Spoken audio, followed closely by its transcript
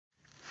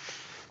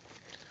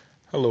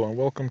Hello and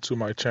welcome to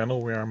my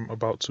channel where I'm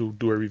about to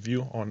do a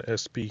review on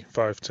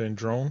SP510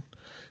 drone.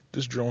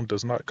 This drone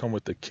does not come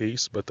with the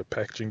case, but the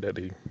packaging that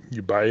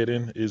you buy it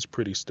in is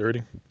pretty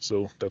sturdy.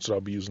 So that's what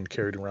I'll be using to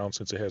carry it around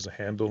since it has a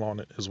handle on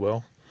it as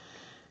well.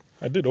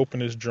 I did open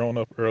this drone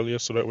up earlier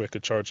so that way I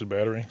could charge the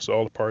battery. So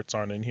all the parts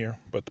aren't in here,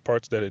 but the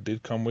parts that it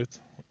did come with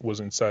was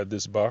inside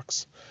this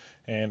box.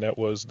 And that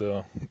was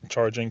the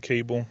charging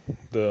cable,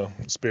 the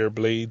spare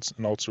blades,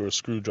 and also a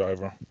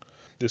screwdriver.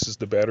 This is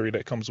the battery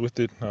that comes with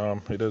it.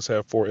 It does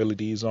have 4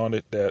 LEDs on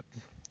it that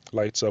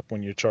lights up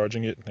when you're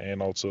charging it and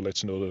also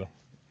lets you know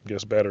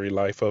the battery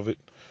life of it.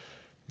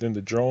 Then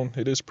the drone,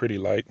 it is pretty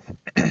light.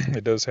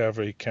 It does have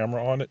a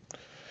camera on it,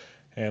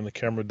 and the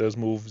camera does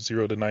move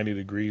 0 to 90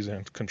 degrees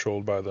and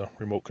controlled by the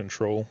remote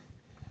control.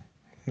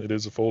 It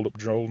is a fold-up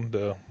drone.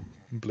 The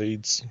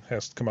blades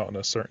has to come out in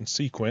a certain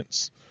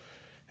sequence,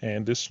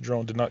 and this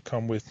drone did not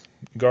come with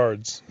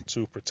guards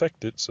to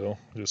protect it, so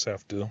you just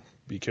have to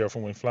be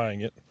careful when flying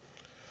it.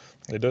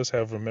 It does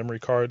have a memory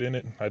card in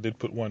it. I did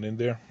put one in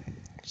there,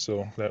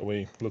 so that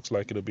way it looks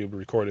like it'll be able to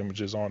record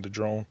images on the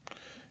drone,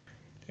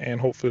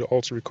 and hopefully it'll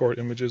also record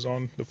images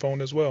on the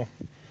phone as well.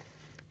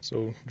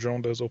 So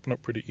drone does open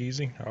up pretty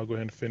easy. I'll go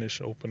ahead and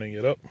finish opening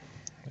it up,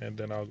 and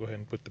then I'll go ahead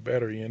and put the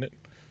battery in it.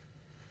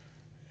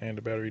 And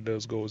the battery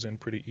goes in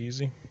pretty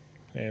easy,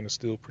 and it's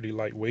still pretty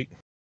lightweight.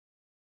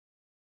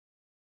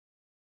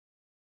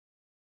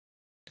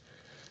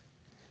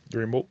 The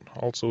remote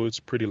also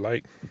is pretty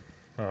light.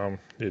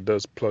 It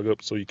does plug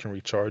up so you can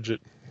recharge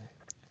it,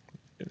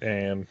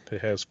 and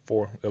it has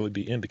 4 LED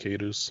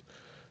indicators.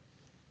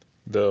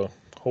 The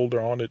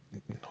holder on it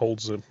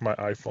holds my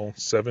iPhone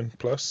 7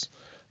 Plus.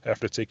 I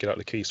have to take it out of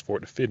the case for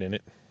it to fit in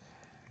it.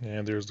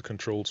 And there's the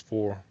controls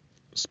for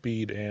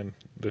speed and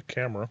the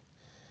camera.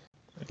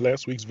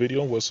 Last week's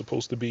video was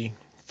supposed to be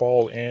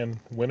fall and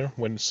winter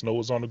when snow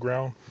was on the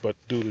ground, but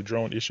due to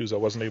drone issues I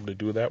wasn't able to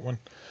do that one.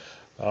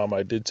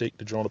 I did take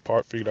the drone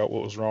apart, figured out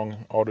what was wrong,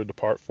 ordered the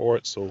part for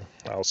it, so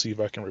I'll see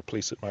if I can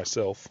replace it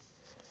myself.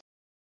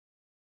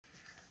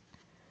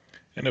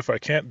 And if I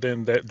can't,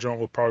 then that drone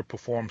will probably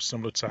perform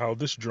similar to how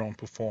this drone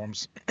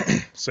performs,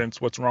 since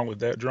what's wrong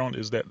with that drone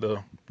is that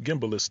the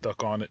gimbal is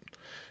stuck on it,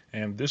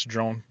 and this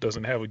drone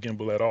doesn't have a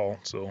gimbal at all.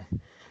 So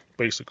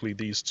basically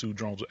these two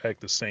drones will act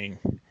the same.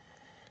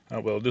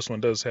 Well, this one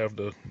does have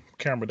the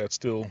camera that's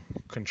still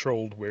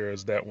controlled,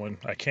 whereas that one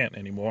I can't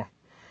anymore.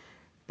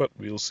 But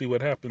we'll see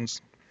what happens.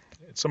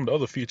 Some of the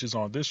other features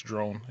on this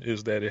drone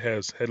is that it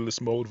has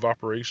headless mode of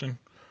operation,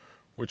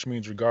 which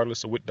means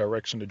regardless of what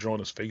direction the drone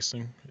is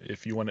facing,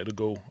 if you want it to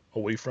go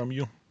away from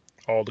you,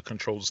 all the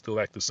controls still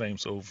act the same.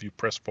 So if you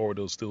press forward,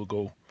 it'll still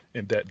go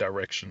in that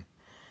direction.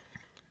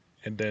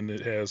 And then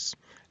it has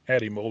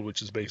ADI mode,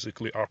 which is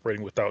basically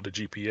operating without the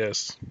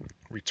GPS.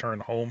 Return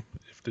home.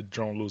 If the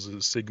drone loses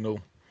a signal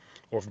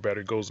or if the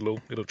battery goes low,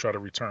 it'll try to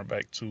return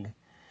back to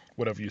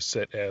whatever you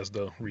set as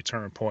the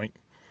return point.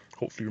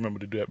 Hopefully remember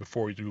to do that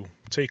before you do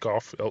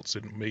takeoff, else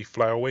it may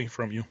fly away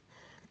from you.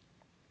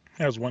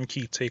 It has one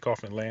key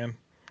takeoff and land,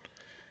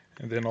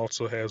 and then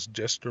also has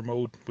gesture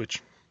mode,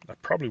 which I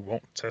probably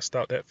won't test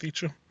out that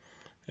feature.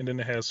 And then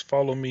it has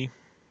follow me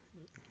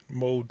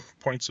mode,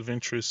 points of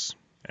interest,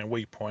 and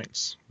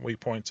waypoints.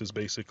 Waypoints is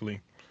basically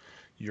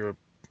you're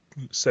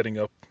setting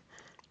up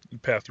the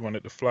path you want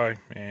it to fly,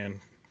 and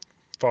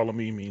follow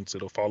me means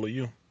it'll follow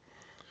you.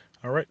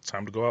 All right,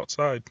 time to go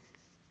outside.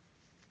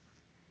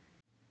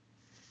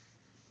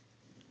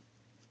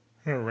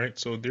 All right,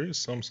 so there is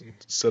some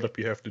setup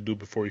you have to do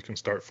before you can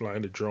start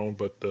flying the drone,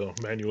 but the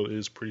manual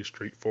is pretty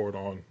straightforward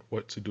on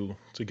what to do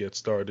to get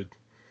started.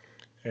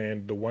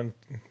 And the one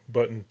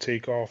button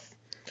takeoff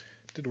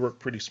did work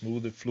pretty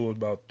smooth. It flew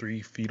about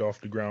 3 feet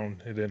off the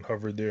ground and then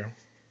hovered there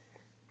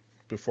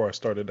before I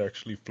started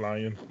actually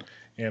flying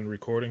and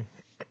recording.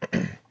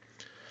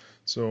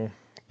 So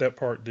that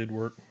part did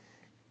work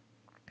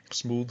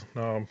smooth.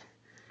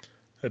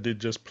 I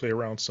did just play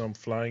around some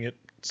flying it,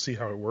 see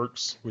how it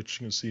works, which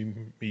you can see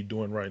me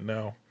doing right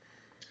now.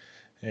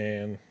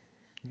 And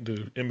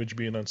the image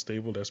being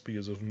unstable, that's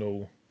because of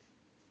no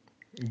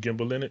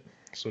gimbal in it,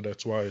 so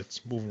that's why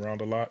it's moving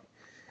around a lot.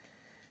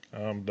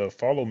 The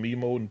follow me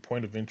mode and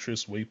point of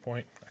interest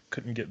waypoint, I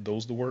couldn't get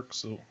those to work.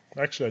 So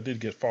actually I did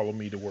get follow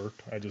me to work,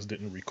 I just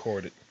didn't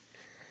record it.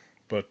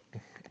 But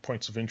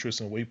points of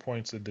interest and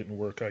waypoints, it didn't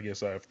work. I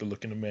guess I have to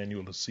look in the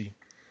manual to see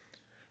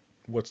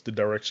what the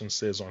direction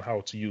says on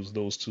how to use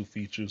those two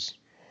features.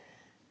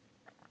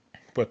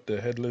 But the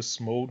headless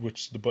mode,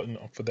 which the button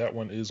for that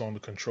one is on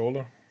the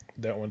controller,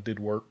 that one did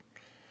work.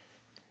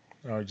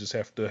 You just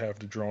have to have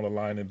the drone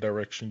align in the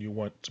direction you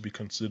want to be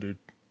considered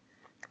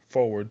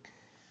forward,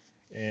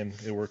 and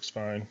it works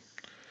fine.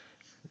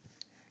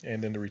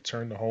 And then the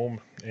return to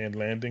home and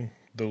landing,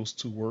 those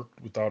two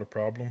worked without a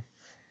problem.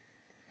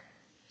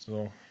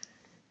 So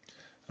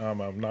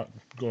I'm not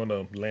going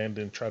to land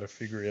and try to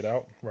figure it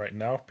out right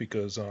now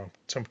because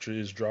temperature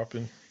is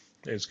dropping.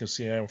 As you can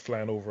see, I am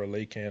flying over a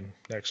lake, and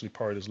actually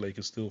part of this lake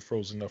is still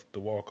frozen enough to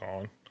walk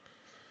on.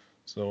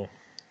 So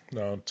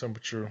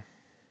temperature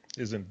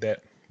isn't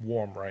that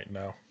warm right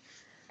now.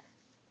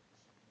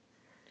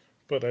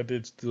 But I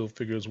did still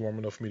figure it's warm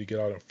enough for me to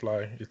get out and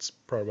fly. It's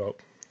probably about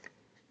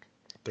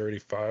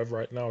 35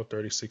 right now,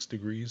 36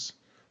 degrees.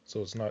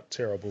 So it's not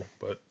terrible,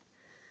 but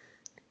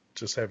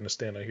just having to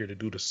stand out here to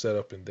do the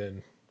setup and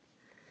then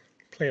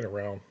playing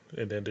around.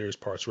 And then there's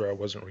parts where I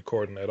wasn't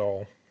recording at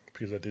all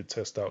because I did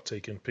test out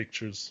taking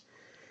pictures.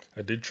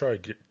 I did try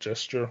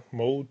gesture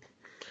mode,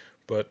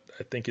 but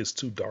I think it's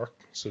too dark,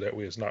 so that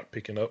way it's not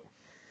picking up.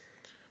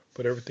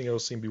 But everything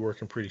else seemed to be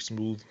working pretty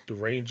smooth. The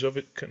range of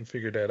it, couldn't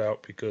figure that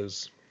out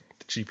because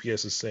the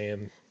GPS is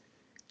saying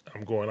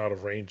I'm going out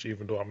of range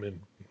even though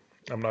I'm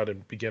not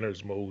in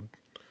beginner's mode,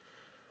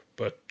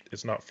 but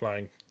it's not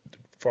flying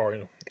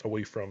far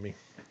away from me.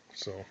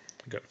 So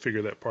I got to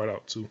figure that part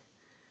out too.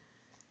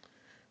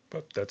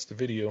 But that's the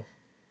video.